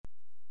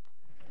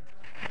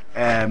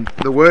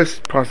the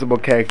worst possible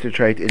character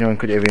trait anyone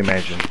could ever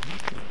imagine.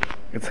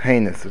 It's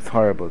heinous, it's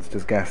horrible, it's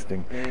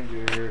disgusting.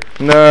 Anger.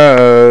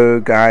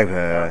 No,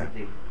 Gaiva.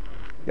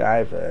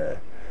 Gaiva.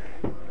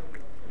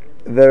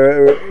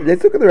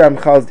 Let's look at the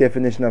Ramchal's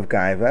definition of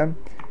Gaiva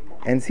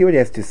and see what he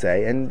has to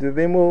say, and then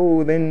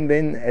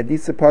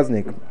Adisa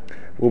Poznik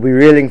will be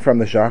reeling from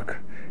the shock,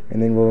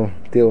 and then we'll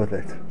deal with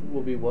it.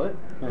 Will be what?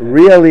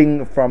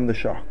 Reeling from the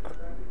shock.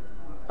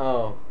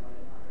 Oh.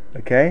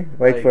 Okay,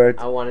 wait for it.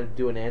 I want to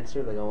do an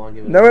answer. Like I want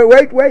to give it. No,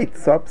 wait,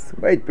 stops.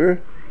 Wait, bro.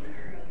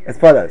 As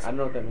follows. I don't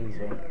know what that means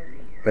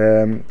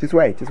though. Just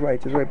wait,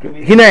 bro.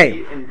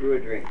 Hine. And brew a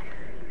drink.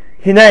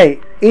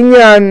 Hine.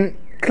 Inyan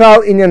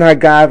klal inyan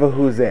hagava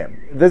huzem.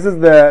 This is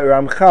the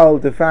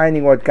Ramchal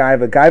defining what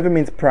gaiva. Gaiva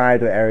means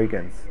pride or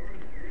arrogance,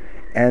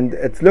 and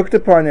it's looked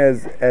upon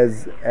as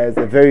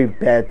a very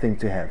bad thing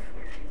to have.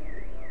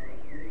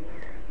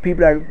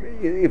 People are,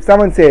 if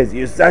someone says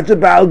you're such a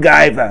Baal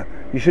Gaiva,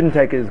 you shouldn't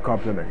take it as a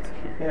compliment.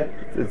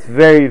 It's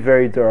very,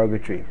 very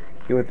derogatory.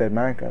 You with that,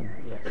 Mike? Yes.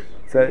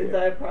 So, Because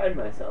I pride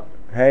myself.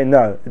 hey,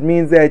 no, it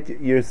means that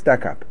you're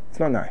stuck up. It's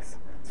not nice.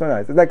 It's not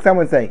nice. It's like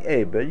someone saying,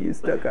 "Hey, but you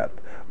stuck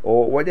up,"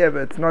 or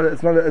whatever. It's not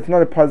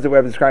a positive way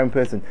of describing a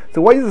person.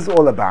 So, what is this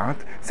all about?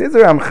 Says the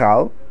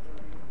Ramchal.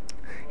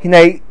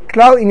 Hinei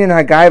klal inyan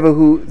hagaiva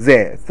hu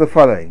zeh. It's the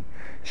following: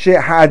 she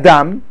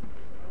ha'adam,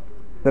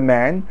 the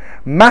man,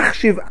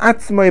 machshiv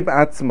atzmoi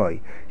b'atzmoi.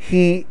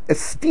 He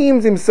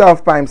esteems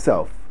himself by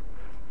himself.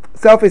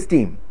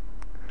 Self-esteem.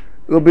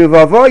 And in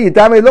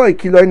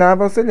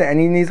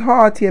his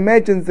heart he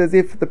imagines as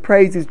if the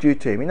praise is due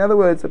to him. In other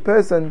words, a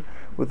person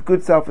with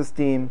good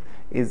self-esteem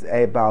is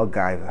a Baal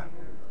Gaiva.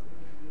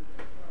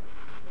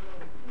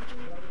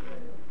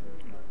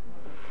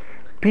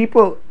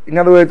 People, in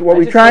other words, what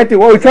we're trying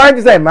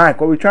to say, Mike,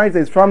 what we're trying to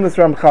say is from this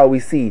Ramchal we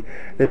see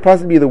that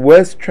possibly the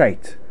worst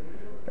trait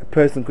a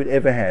person could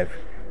ever have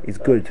is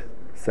good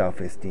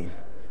self-esteem.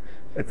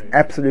 It's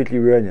absolutely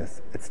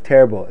ruinous. It's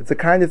terrible. It's the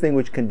kind of thing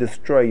which can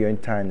destroy your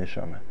entire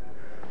neshama.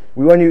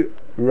 We want to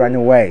run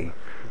away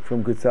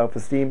from good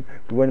self-esteem.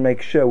 We want to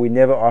make sure we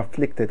never are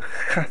afflicted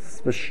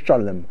chas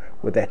v'shalom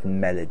with that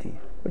malady.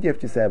 What do you have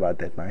to say about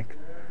that, Mike?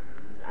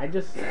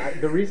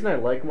 The reason I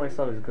like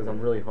myself is because I'm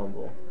really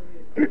humble.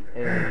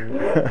 And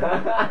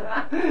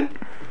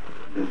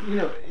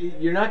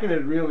you're not going to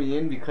reel me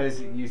in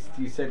because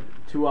you said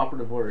two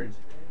operative words.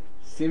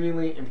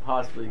 Seemingly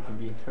impossibly can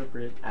be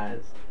interpreted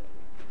as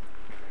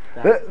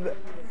that.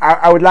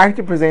 I would like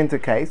to present a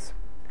case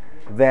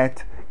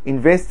that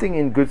investing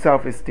in good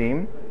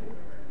self-esteem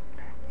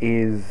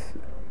is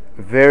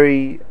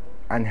very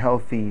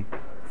unhealthy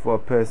for a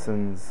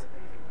person's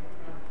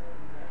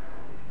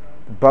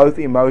both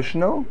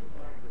emotional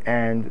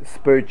and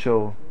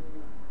spiritual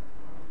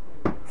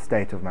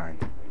state of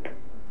mind.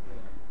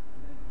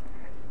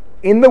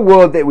 In the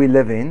world that we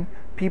live in,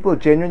 people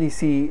generally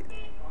see,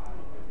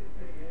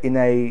 in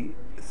a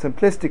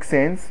simplistic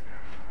sense,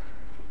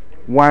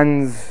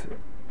 one's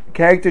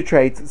character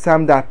traits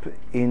summed up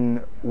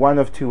in one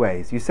of two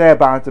ways. You say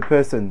about a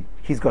person,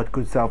 he's got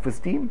good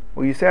self-esteem,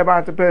 or you say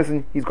about a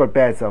person, he's got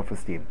bad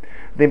self-esteem.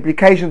 The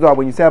implications are,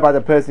 when you say about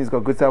a person he's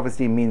got good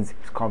self-esteem, means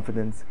he's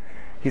confident,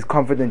 he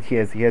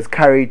has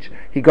courage,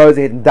 he goes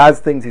ahead and does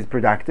things, he's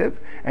productive.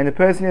 And a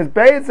person who has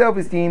bad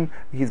self-esteem,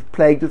 he's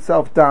plagued with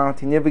self-doubt,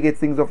 he never gets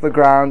things off the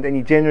ground, and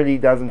he generally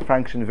doesn't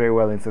function very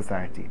well in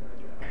society.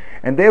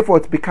 And therefore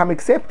it's become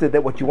accepted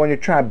that what you want to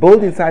try and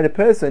build inside a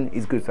person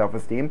is good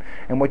self-esteem,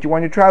 and what you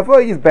want to try and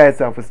avoid is bad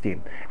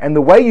self-esteem. And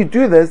the way you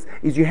do this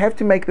is you have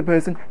to make the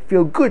person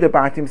feel good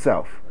about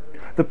himself.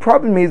 The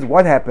problem is,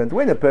 what happens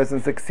when a person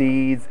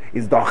succeeds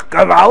is doch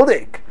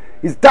gewaldig,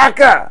 is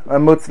daka a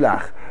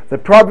mutzlach. The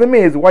problem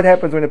is, what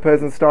happens when a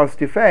person starts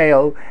to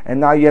fail, and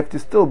now you have to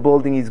still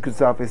building his good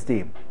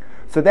self-esteem.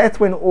 So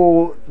that's when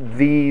all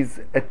these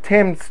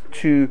attempts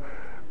to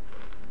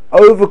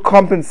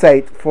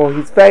overcompensate for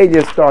his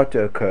failures start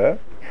to occur,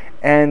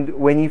 and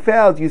when he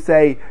fails you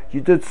say,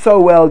 you did so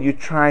well, you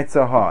tried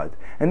so hard,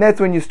 and that's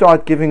when you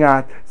start giving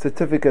out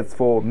certificates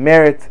for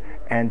merit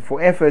and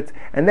for effort,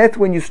 and that's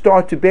when you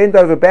start to bend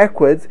over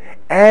backwards.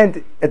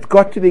 And it's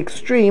got to the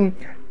extreme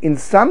in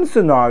some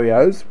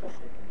scenarios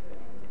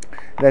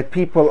that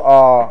people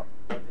are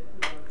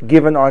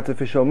given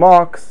artificial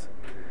marks,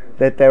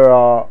 that they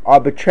are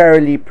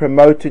arbitrarily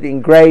promoted in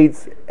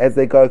grades as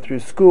they go through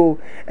school,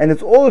 and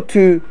it's all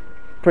to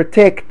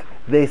protect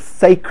their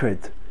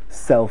sacred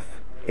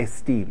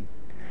self-esteem.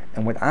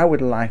 And what I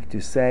would like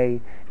to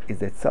say is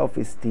that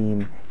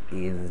self-esteem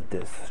is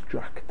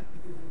destructive.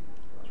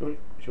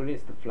 Surely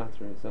it's the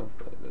flattering itself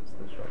that's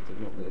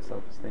destructive, not the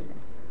self-esteem.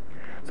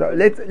 So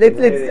let's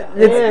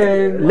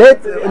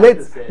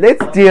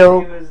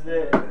deal.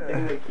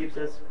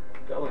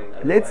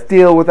 Let's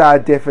deal with our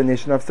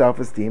definition of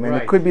self-esteem, and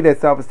It could be that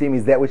self-esteem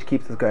is that which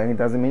keeps us going. It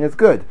doesn't mean it's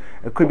good.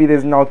 It could be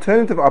there's an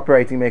alternative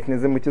operating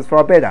mechanism which is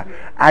far better.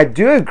 I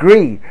do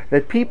agree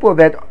that people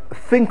that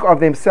think of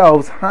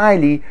themselves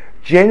highly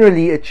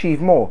generally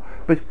achieve more,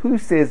 but who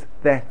says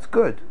that's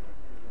good?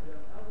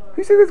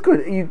 Who says it's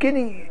good?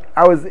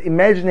 I was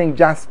imagining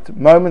just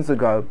moments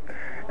ago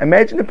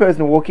Imagine a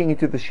person walking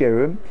into the share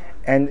room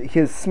and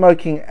he's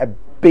smoking a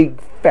big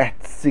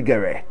fat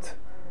cigarette.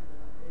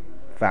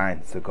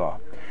 Fine, cigar.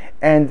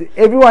 And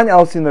everyone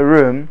else in the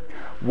room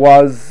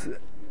was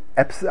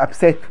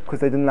upset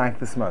because they didn't like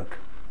the smoke.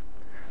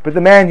 But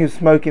the man who's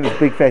smoking this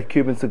big fat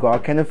Cuban cigar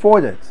can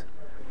afford it.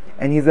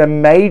 And he's a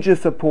major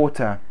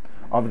supporter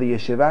of the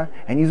yeshiva,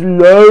 and he's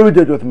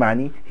loaded with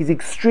money. He's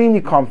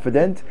extremely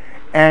confident,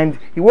 and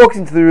he walks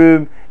into the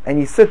room and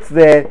he sits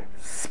there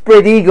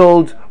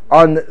spread-eagled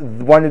on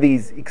one of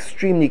these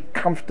extremely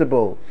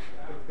comfortable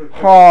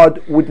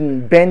hard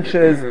wooden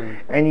benches,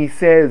 and he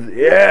says,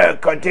 "Yeah,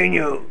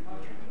 continue."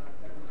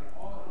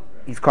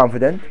 He's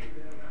confident.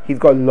 He's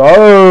got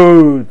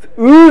loads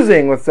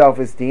oozing with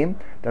self-esteem.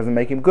 Doesn't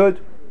make him good.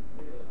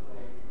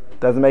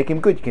 Doesn't make him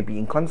good. He can be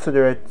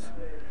inconsiderate.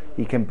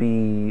 He can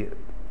be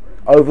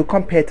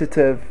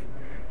over-competitive.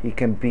 He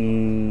can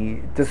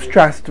be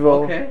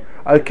distrustful.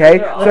 Okay.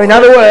 So in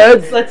other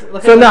words, let's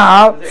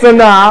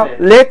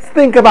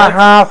think about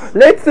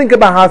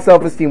how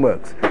self-esteem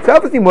works.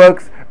 Self-esteem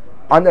works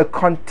on a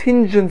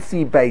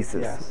contingency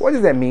basis. Yes. What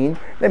does that mean?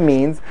 That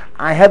means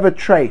I have a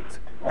trait,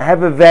 I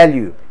have a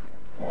value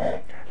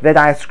that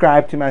I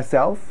ascribe to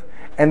myself,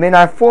 and then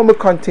I form a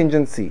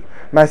contingency.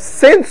 My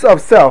sense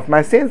of self,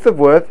 my sense of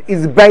worth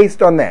is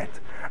based on that.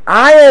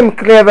 I am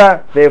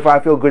clever, therefore I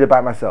feel good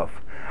about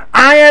myself.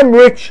 I am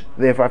rich,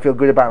 therefore I feel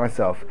good about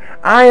myself.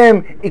 I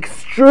am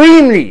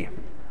extremely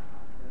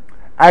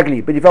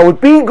ugly, but if I would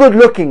be good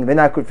looking, then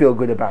I could feel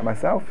good about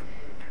myself.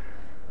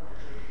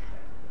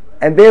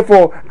 And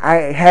therefore I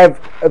have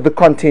the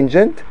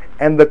contingent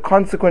and the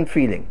consequent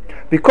feeling.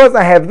 Because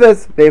I have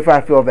this, therefore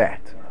I feel that.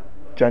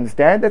 Do you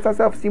understand? That's how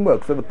self-esteem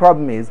works. So the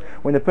problem is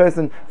when a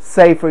person,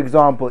 say for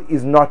example,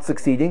 is not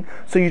succeeding,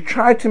 so you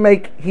try to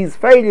make his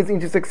failures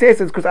into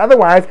successes, because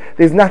otherwise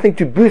there's nothing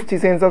to boost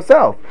his sense of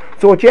self.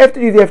 So what you have to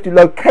do is you have to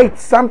locate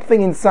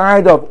something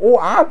inside of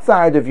or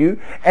outside of you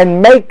and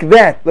make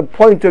that the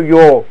point of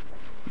your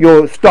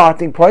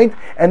starting point,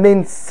 and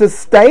then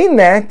sustain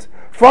that.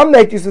 From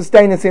that you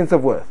sustain a sense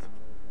of worth.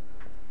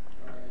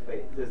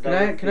 Wait, Can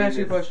I ask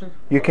you a question?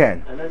 You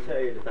can. I'm not sure how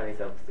you're defining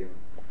self-esteem.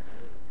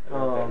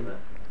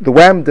 The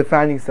way I'm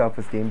defining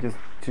self-esteem, just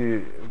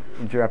to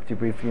interrupt you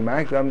briefly,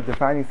 Mike, the way I'm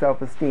defining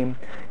self-esteem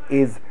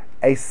is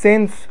a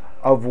sense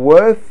of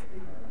worth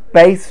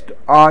based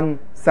on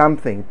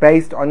something,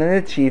 based on an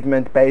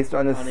achievement, based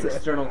on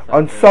external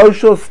on factors.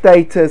 social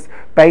status,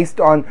 based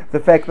on the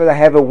fact that I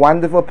have a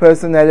wonderful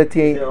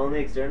personality. Is it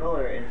only external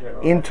or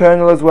internal?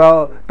 Internal as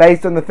well,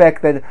 based on the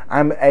fact that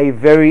I'm a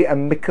very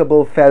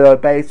amicable fellow,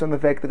 based on the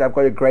fact that I've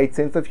got a great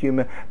sense of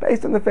humor,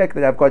 based on the fact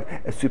that I've got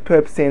a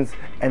superb sense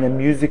and a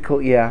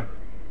musical ear,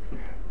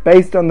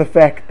 based on the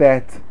fact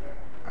that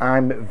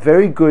I'm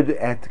very good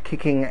at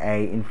kicking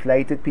a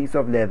inflated piece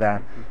of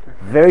leather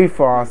very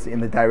fast in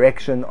the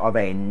direction of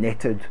a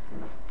netted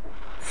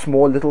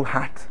small little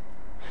hut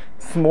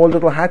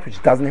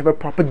which doesn't have a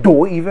proper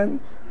door even,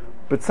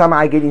 but somehow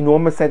I get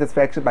enormous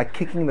satisfaction by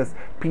kicking this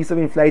piece of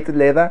inflated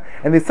leather,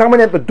 and there's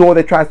someone at the door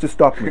that tries to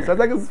stop me. So it's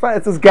like, it's fun,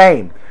 it's this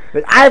game,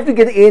 but I have to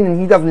get in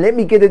and he doesn't let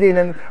me get it in,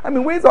 and I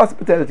mean, where's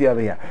hospitality over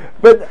here?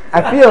 But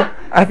I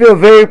feel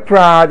very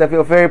proud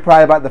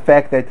about the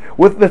fact that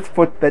with this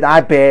foot that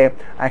I bear,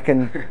 I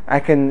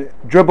can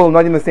dribble,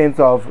 not in the sense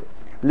of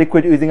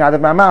liquid oozing out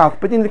of my mouth,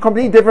 but in a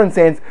completely different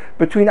sense,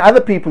 between other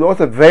people who are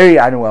also very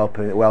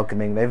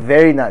unwelcoming. They're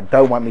very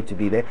don't want me to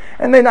be there,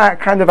 and then I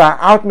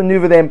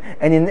outmaneuver them,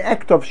 and in an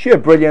act of sheer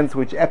brilliance,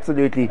 which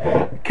absolutely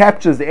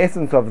captures the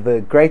essence of the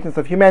greatness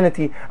of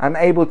humanity, I'm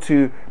able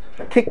to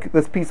kick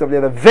this piece of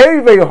leather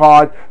very, very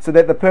hard, so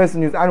that the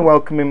person who's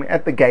unwelcoming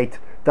at the gate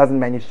doesn't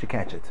manage to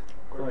catch it.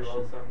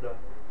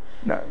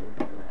 No.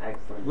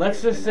 Excellent.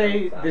 Let's just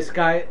say this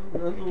guy.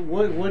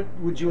 What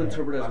would you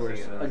interpret as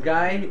worse? A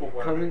guy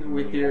coming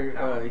with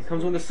he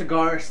comes with a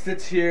cigar,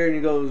 sits here, and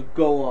he goes,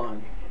 "Go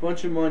on."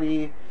 Bunch of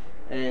money,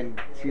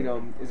 and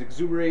is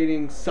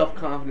exuberating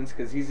self-confidence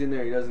because he's in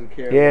there. He doesn't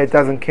care. Yeah,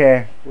 doesn't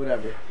care.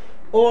 Whatever.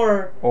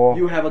 Or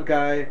you have a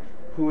guy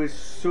who is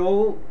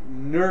so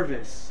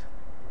nervous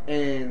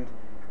and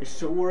is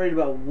so worried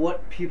about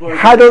what people are.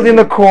 Huddled in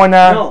the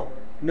corner.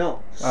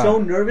 No. So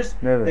nervous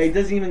that he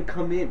doesn't even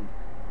come in.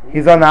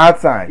 He's on the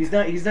outside. He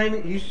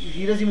doesn't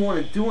even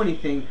want to do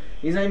anything.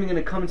 He's not even going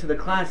to come into the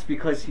class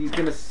because he's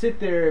going to sit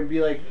there and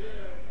be like,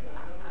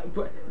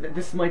 "But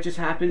this might just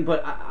happen,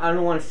 but I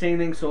don't want to say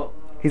anything." So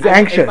he's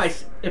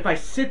anxious. If I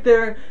sit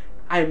there,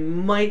 I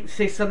might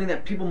say something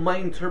that people might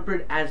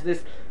interpret as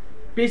this.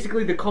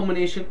 Basically, the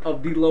culmination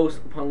of the lowest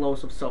upon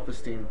lowest of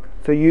self-esteem.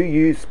 So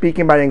you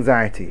speaking about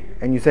anxiety,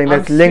 and you're saying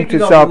that's I'm linked to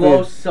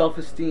low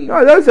self-esteem.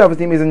 No, low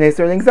self-esteem isn't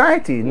necessarily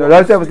anxiety. No,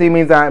 low self-esteem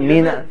means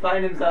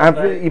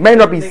you may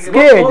not be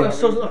scared.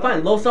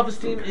 Fine. Low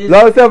self-esteem is.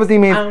 Low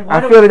self-esteem means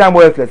I feel that I'm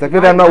worthless. I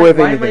feel that I'm not worth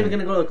anything. Why am I even going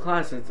to go to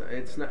class?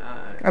 It's not.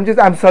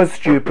 I'm so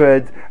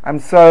stupid. I'm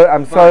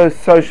so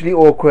socially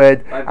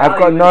awkward. I've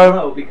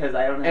got because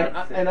I don't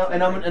have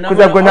because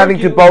I've got nothing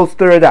to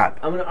bolster it up.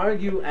 I'm going to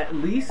argue at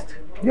least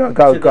Yeah,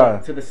 go, to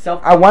go. the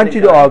self. I want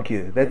you to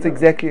argue. That's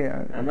exactly.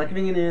 I'm not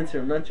giving an answer.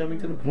 I'm not jumping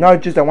to the point. No,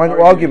 just I want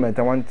argument.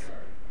 I want.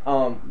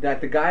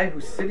 That the guy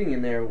who's sitting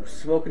in there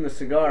smoking the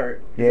cigar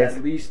Yes. is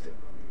at least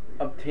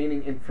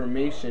obtaining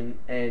information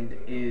and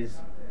is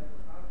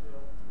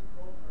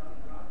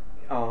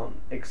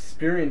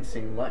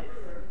experiencing life.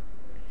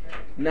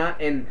 Not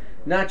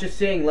just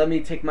saying, let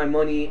me take my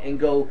money and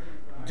go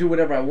do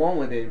whatever I want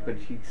with it, but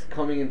he's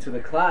coming into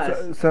the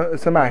class.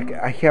 So Mike,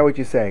 I hear what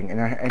you're saying,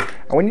 and I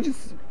want you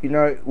just,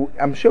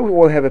 I'm sure we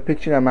all have a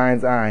picture in our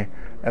mind's eye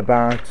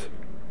about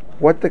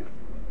what the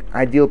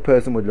ideal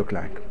person would look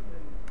like.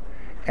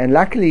 And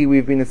luckily,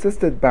 we've been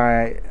assisted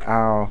by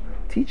our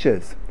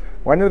teachers,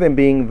 one of them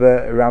being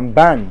the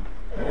Ramban,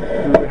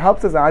 who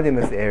helps us out in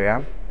this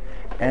area,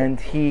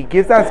 and he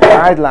gives us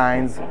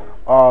guidelines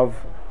of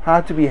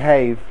how to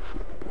behave,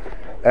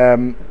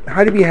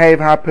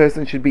 how a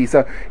person should be.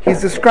 So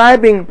he's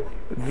describing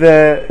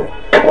the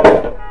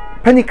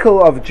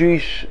pinnacle of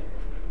Jewish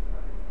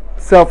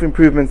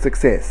self-improvement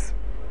success.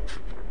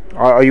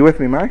 Are you with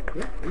me, Mike?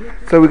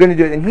 So we're going to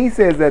do it. And he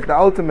says that the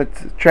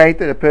ultimate trait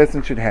that a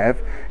person should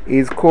have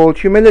is called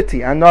humility,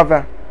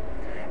 anova.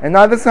 And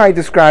now this is how he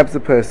describes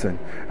the person.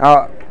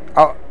 I'll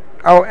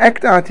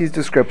act out his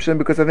description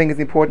because I think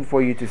it's important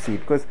for you to see.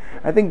 Because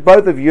I think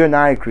both of you and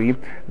I agree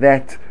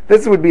that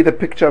this would be the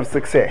picture of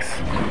success.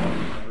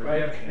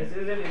 Right. This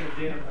isn't in the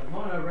Din of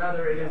Hamona,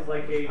 rather it is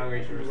like a...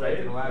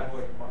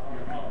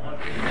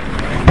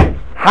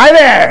 Hi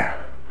there!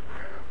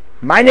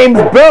 My name's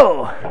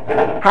Bill.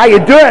 How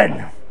you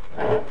doing?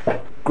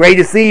 Great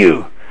to see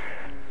you.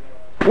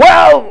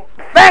 Well,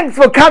 thanks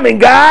for coming,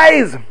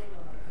 guys.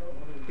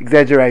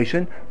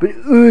 Exaggeration, but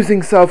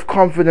oozing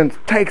self-confidence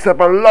takes up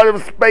a lot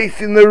of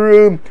space in the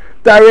room.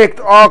 Direct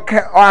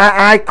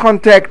eye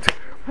contact.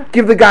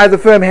 Give the guys a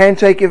firm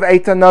handshake if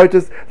Eitan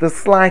noticed the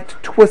slight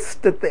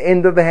twist at the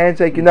end of the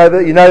handshake. You know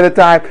the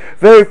type.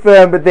 Very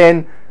firm, but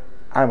then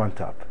I'm on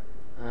top.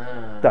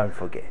 Don't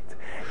forget.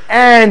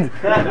 And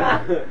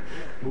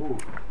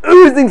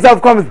oozing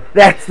self-confidence.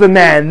 That's the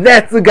man.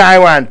 That's the guy I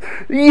want.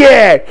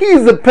 Yeah,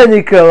 he's the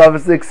pinnacle of a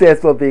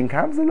successful being.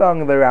 Comes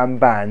along the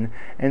Ramban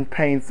and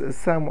paints a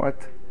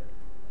somewhat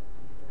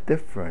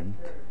different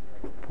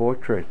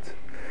portrait.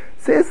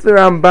 Says the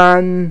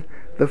Ramban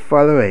the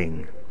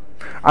following.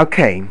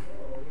 Okay.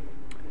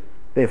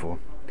 Therefore,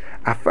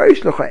 I want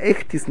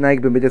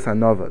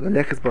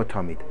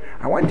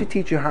to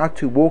teach you how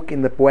to walk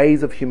in the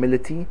ways of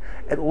humility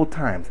at all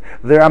times.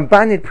 The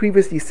Ramban had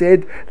previously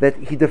said that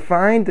he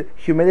defined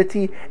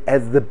humility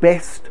as the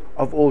best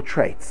of all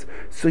traits.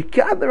 So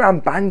here the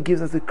Ramban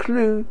gives us a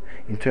clue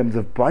in terms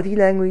of body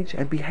language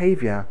and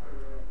behavior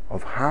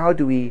of how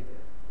do we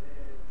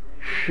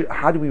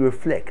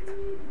reflect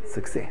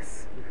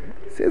success.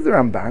 Says the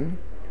Ramban,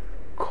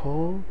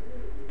 Kol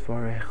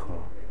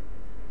dvarecho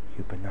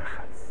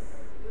yubenachas.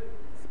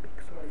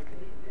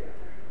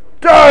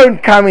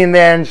 Don't come in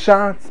there and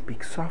shout.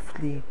 Speak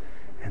softly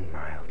and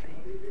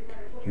mildly.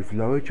 You've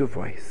lowered your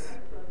voice.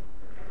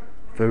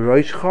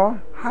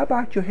 V'roishcha, how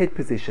about your head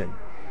position?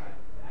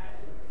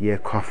 Yeah,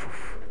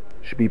 kafuf.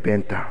 Should be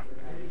bent down.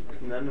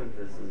 None of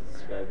this is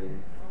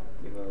describing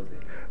humility.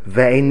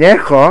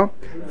 Ve'enecha,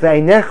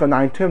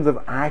 now in terms of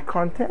eye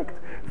contact,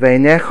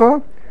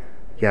 ve'enecha,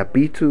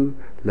 yabitu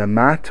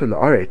lamatu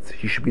la'aretz.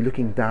 You should be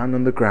looking down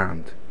on the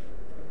ground.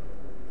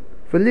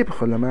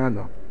 V'libcha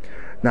lamalo.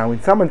 Now,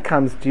 when someone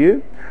comes to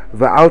you, and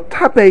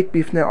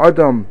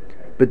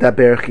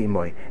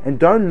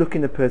don't look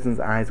in a person's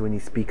eyes when he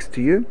speaks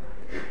to you.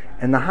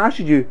 And now, how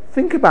should you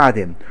think about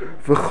him?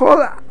 And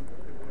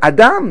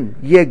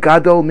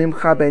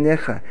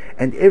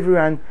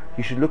everyone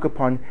you should look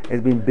upon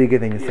as being bigger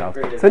than yourself.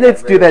 So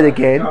let's do that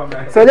again.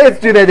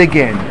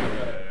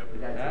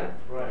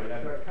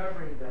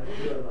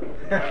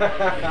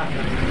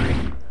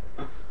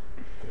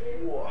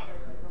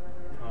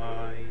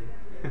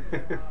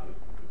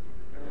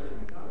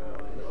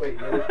 Wait,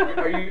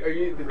 are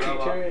you the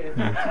teacher?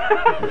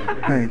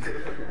 Right.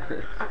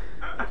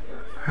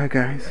 Hi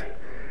guys.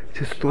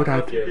 Just thought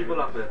I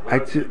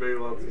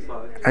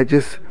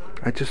just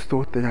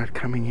thought that I'd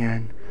come in here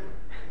and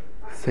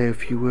say a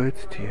few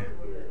words to you.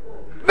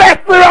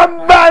 That's the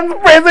Ramban's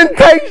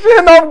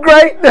presentation of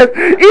greatness.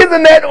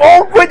 Isn't that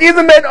awkward?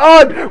 Isn't that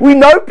odd? We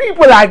know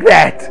people like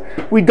that.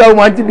 We don't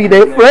want to be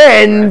their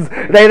friends.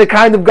 They're the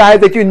kind of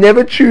guys that you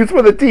never choose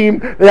for the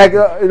team. Like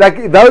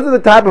those are the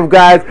type of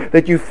guys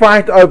that you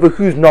fight over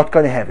who's not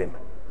going to have him.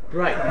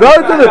 Right. Those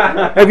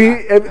are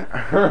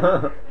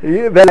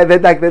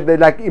they're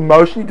like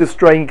emotionally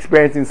destroying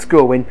experience in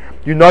school when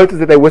you notice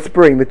that they're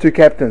whispering, the two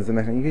captains, and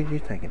they're saying, you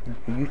take him.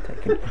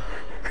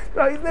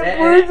 No, he's not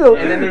brutal.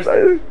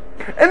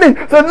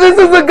 So this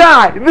is the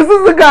guy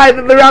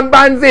that the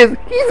Ramban says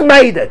he's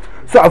made it.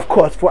 So of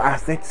course for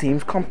us that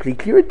seems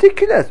completely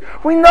ridiculous.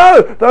 We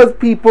know those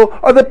people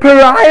are the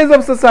pariahs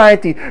of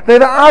society. They're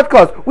the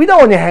outcasts. We don't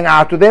want to hang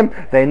out with them.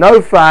 They're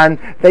no fun.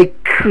 They're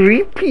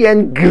creepy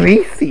and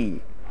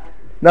greasy.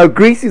 No,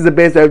 greasy is the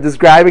best way of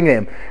describing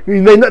them.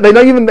 They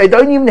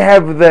don't even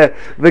have the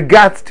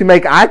guts to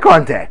make eye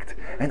contact.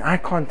 And eye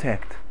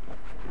contact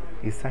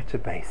is such a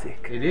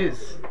basic It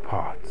is.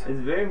 part It's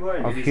very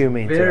important. of is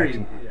human very-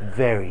 interaction. yeah.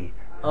 Very,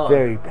 Oh,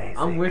 very basic.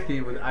 I'm with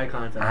you with eye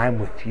contact. I'm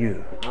with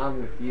you.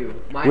 I'm with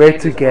you. My We're hand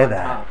is on together.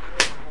 top.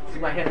 See,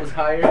 my hand was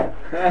higher.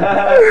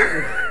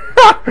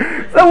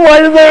 So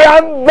what is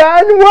a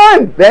bad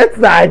one? That's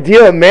the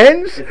ideal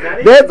mensch. It's not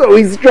even- That's what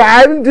we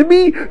strive to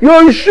be.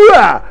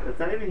 Yeshua. It's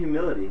not even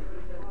humility.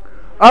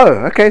 Oh,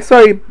 okay.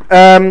 Sorry.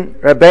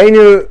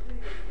 Rabbeinu,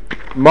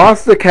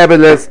 master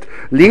Kabbalist,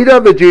 leader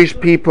of the Jewish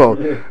people,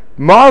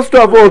 master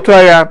of all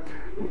Torah.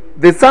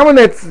 There's someone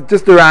that's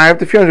just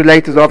arrived a few hundred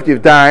letters after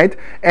you've died,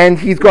 and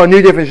he's got a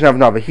new definition of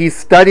Nava. He's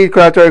studied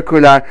Kol Torah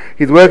Kula,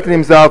 he's worked on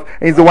himself,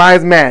 and he's a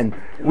wise man.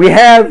 We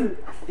have...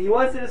 He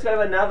wants to describe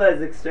Anava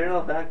as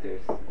external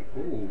factors.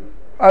 Ooh.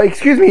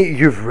 excuse me,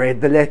 you've read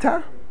the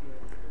letter?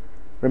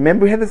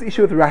 Remember we had this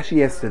issue with Rashi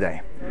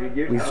yesterday.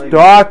 You're We're telling me-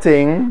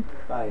 starting...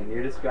 Fine,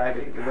 you're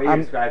describing the way you're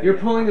describing. You're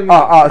it. pulling them.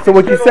 so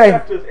what you say...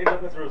 Factors end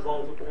up as a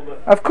result of all the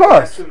Of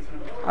course. actions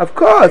Of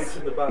course,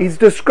 mentioned above. he's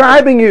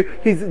describing you.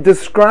 He's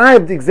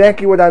described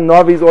exactly what our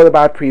Navi is all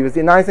about previously.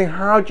 And now he's saying,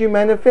 how do you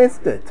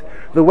manifest it?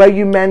 The way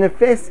you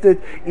manifest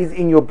it is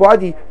in your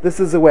body. This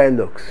is the way it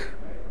looks.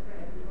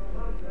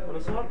 On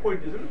a side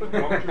point, isn't it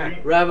wrong to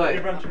read Rabbi.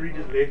 everyone to read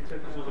his letter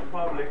because it was a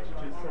private lecture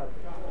to his son?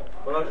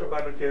 But I should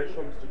buy the cash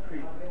from Mr.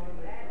 Creed.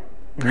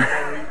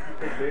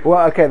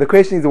 Well, okay. The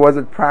question is, was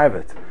it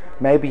private?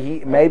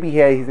 Maybe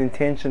here his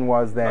intention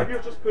was Maybe that.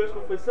 it's just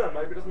personal for his son.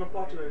 Maybe it doesn't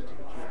apply to those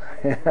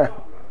teachers.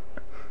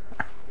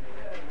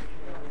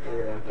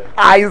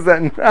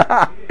 Eisen.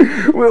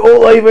 We're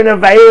all even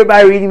available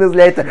by reading this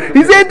letter.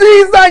 He said to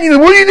his son, he said,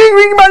 what do you think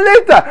reading my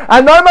letter?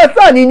 I know my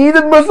son, he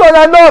needed Musan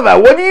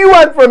Anova. What do you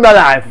want from my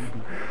life?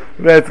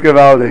 That's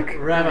gewaldig.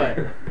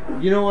 Rabbi,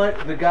 you know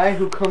what? The guy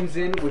who comes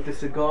in with the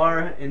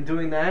cigar and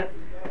doing that,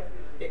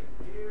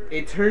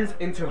 it turns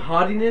into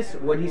haughtiness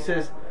when he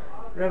says,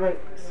 Rabbi,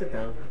 sit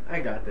down. I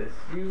got this.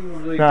 You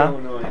really Huh?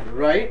 don't know anything,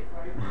 right?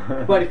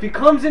 But if he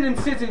comes in and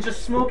sits and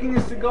just smoking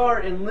a cigar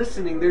and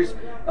listening, there's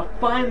a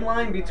fine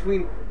line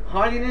between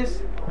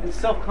haughtiness and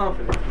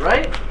self-confidence,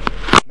 right?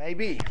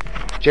 Maybe.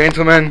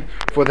 Gentlemen,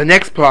 for the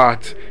next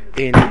part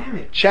in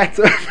chat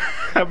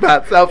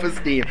about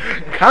self-esteem,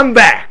 come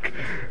back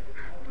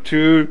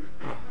to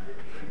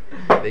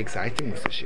the exciting Musa